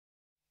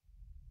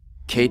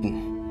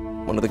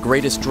Kaden, one of the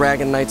greatest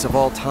dragon knights of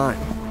all time.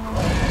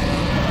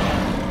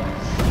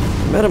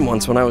 I met him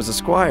once when I was a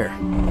squire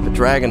at the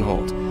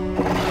DragonHold.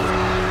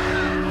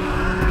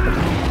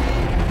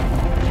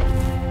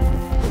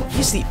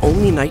 He's the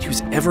only knight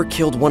who's ever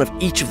killed one of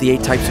each of the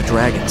 8 types of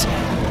dragons.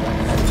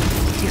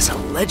 He is a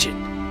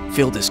legend.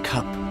 Filled his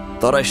cup.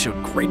 Thought I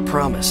showed great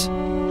promise.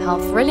 How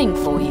thrilling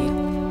for you.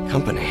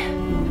 Company.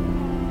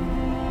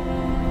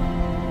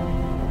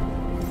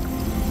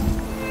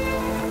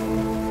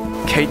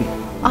 Kaden.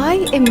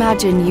 I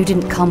imagine you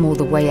didn't come all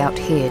the way out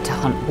here to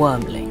hunt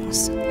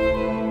wormlings.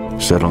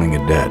 Settling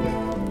a debt.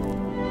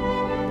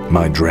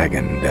 My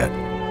dragon debt.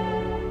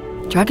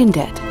 Dragon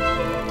debt?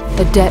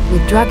 A debt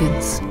with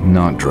dragons?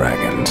 Not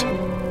dragons.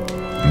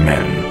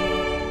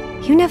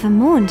 Men. You never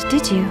mourned,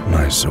 did you?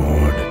 My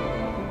sword.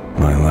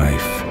 My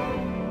life.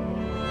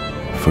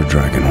 For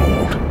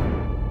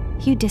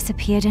DragonHold. You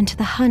disappeared into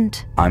the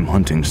hunt. I'm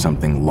hunting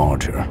something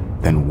larger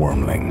than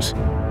wormlings.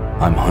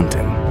 I'm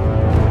hunting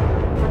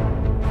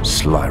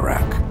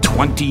Slyrak.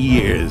 20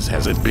 years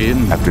has it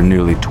been? After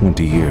nearly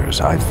 20 years,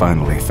 I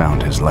finally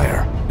found his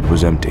lair. It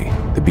was empty.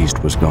 The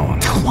beast was gone.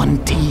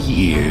 20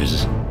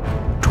 years?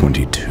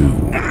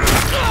 22.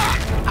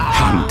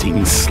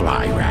 Hunting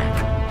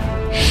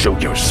Slyrak. Show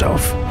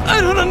yourself. I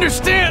don't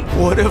understand!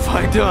 What have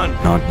I done?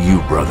 Not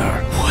you, brother.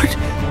 What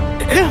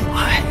am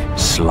I?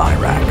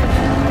 Slyrak.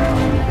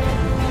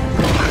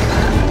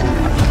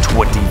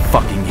 20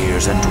 fucking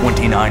years and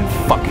 29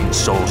 fucking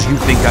souls. You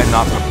think I'm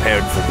not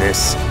prepared for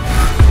this?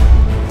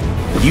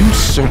 You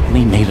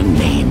certainly made a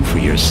name for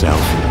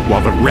yourself,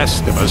 while the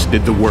rest of us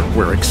did the work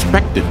we're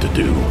expected to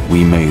do.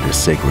 We made a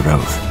sacred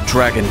oath.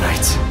 Dragon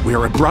Knights.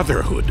 We're a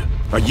brotherhood,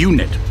 a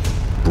unit.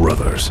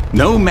 Brothers.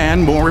 No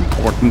man more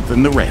important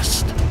than the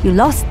rest. You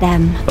lost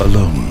them.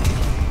 Alone.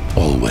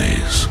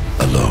 Always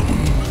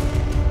alone.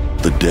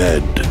 The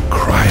dead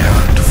cry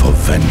out for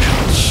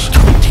vengeance.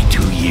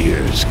 22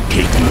 years,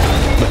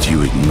 Kaden. But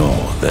you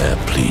ignore their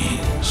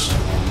pleas.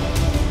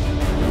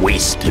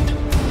 Wasted.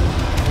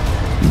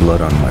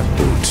 Blood on my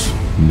boots.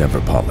 Never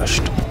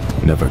polished.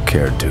 Never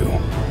cared to.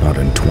 Not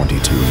in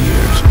 22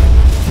 years.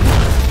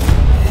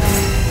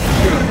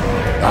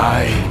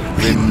 I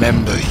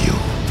remember you.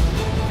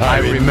 I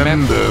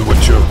remember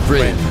what your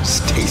friends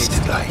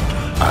tasted like.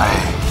 I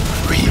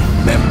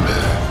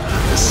remember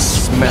the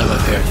smell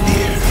of their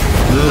deer.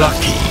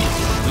 Lucky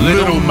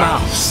little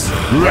mouse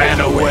ran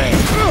away.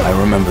 I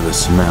remember the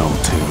smell,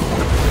 too.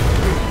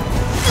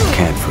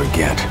 Can't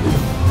forget.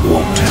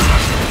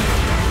 Won't.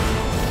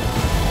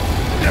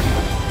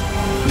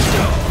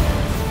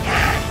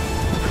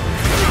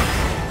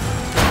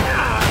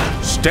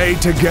 Stay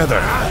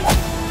together.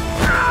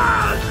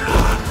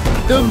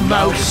 The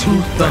mouse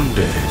who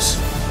thunders.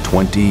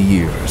 20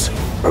 years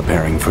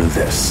preparing for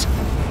this.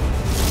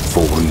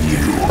 For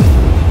you.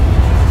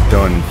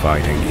 Done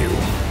fighting you.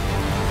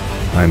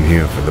 I'm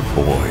here for the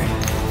boy.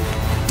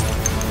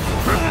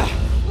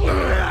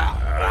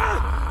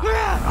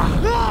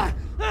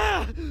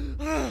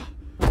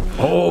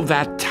 All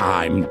that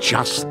time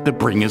just to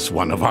bring us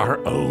one of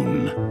our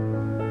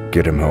own.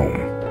 Get him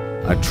home.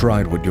 I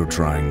tried what you're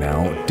trying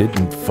now. It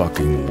didn't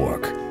fucking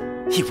work.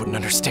 He wouldn't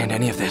understand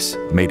any of this.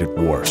 Made it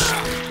worse.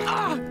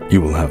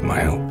 You will have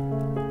my help.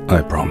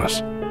 I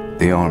promise.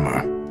 The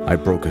armor. I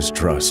broke his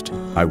trust.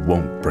 I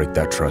won't break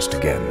that trust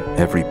again.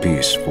 Every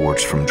piece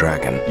forged from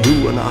Dragon.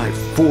 You and I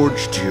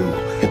forged you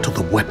into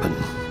the weapon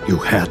you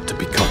had to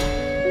become.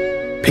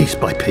 Piece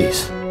by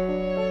piece.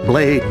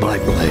 Blade by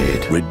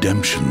blade.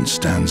 Redemption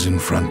stands in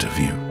front of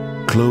you,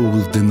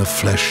 clothed in the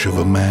flesh of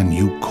a man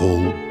you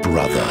call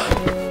brother.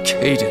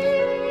 Kaden.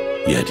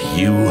 Yet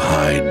you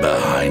hide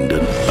behind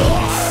an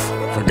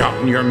oath.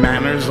 Forgotten your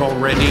manners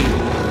already?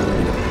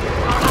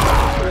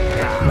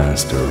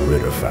 Master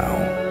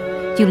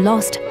Ritterfowl. You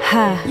lost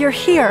her. You're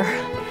here.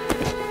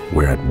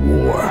 We're at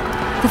war.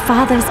 The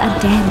fathers are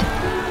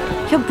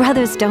dead. Your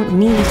brothers don't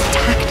need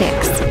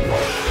tactics.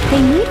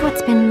 They need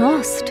what's been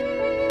lost.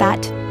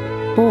 That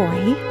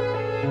boy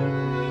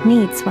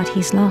needs what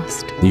he's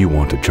lost. You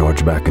want to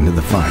charge back into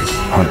the fight,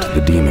 hunt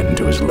the demon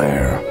to his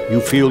lair.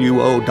 You feel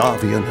you owe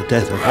Davian a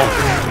debt of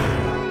honor.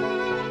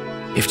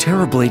 If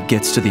Terrorblade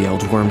gets to the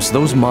Eldworms,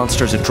 those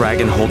monsters at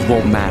DragonHold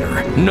won't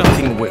matter.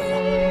 Nothing will.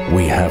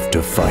 We have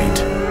to fight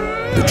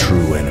the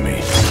true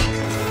enemy.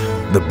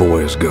 The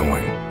boy is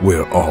going.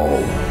 We're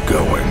all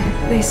going.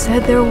 They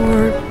said there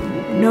were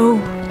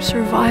no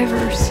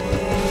survivors.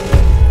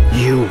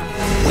 You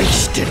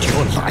wasted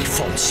your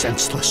life on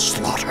senseless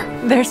slaughter.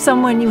 There's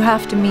someone you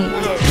have to meet.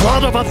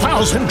 Blood of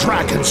 1,000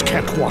 dragons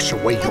can't wash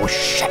away your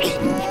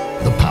shame.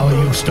 The power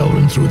you've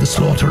stolen through the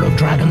slaughter of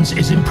dragons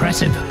is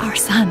impressive. Our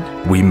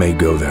son. We may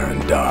go there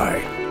and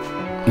die.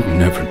 You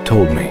never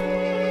told me.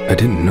 I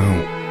didn't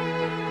know.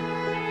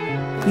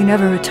 You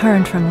never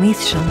returned from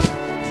Leithsham.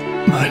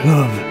 My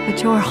love.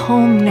 But you're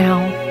home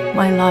now,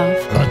 my love.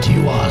 But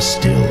you are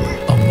still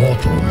a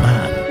mortal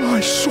man. My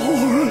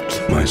sword.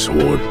 My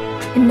sword.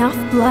 Enough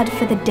blood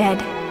for the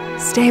dead.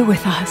 Stay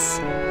with us.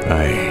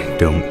 I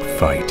don't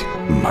fight.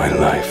 My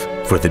life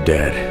for the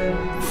dead.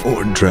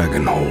 For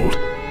DragonHold.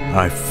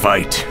 I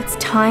fight. It's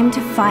time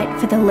to fight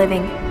for the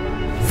living.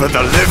 For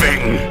the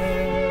living!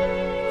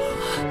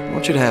 I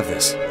want you to have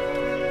this.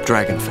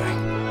 Dragon Fang.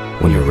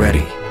 When you're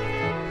ready,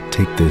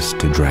 take this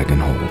to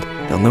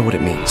DragonHold. They'll know what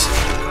it means.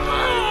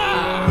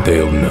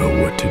 They'll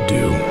know what to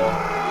do.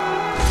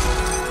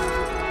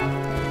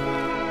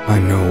 I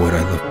know what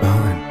I left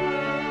behind.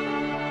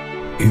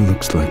 He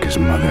looks like his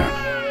mother.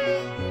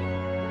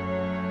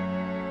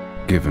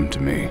 Give him to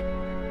me.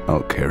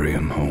 I'll carry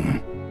him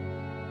home.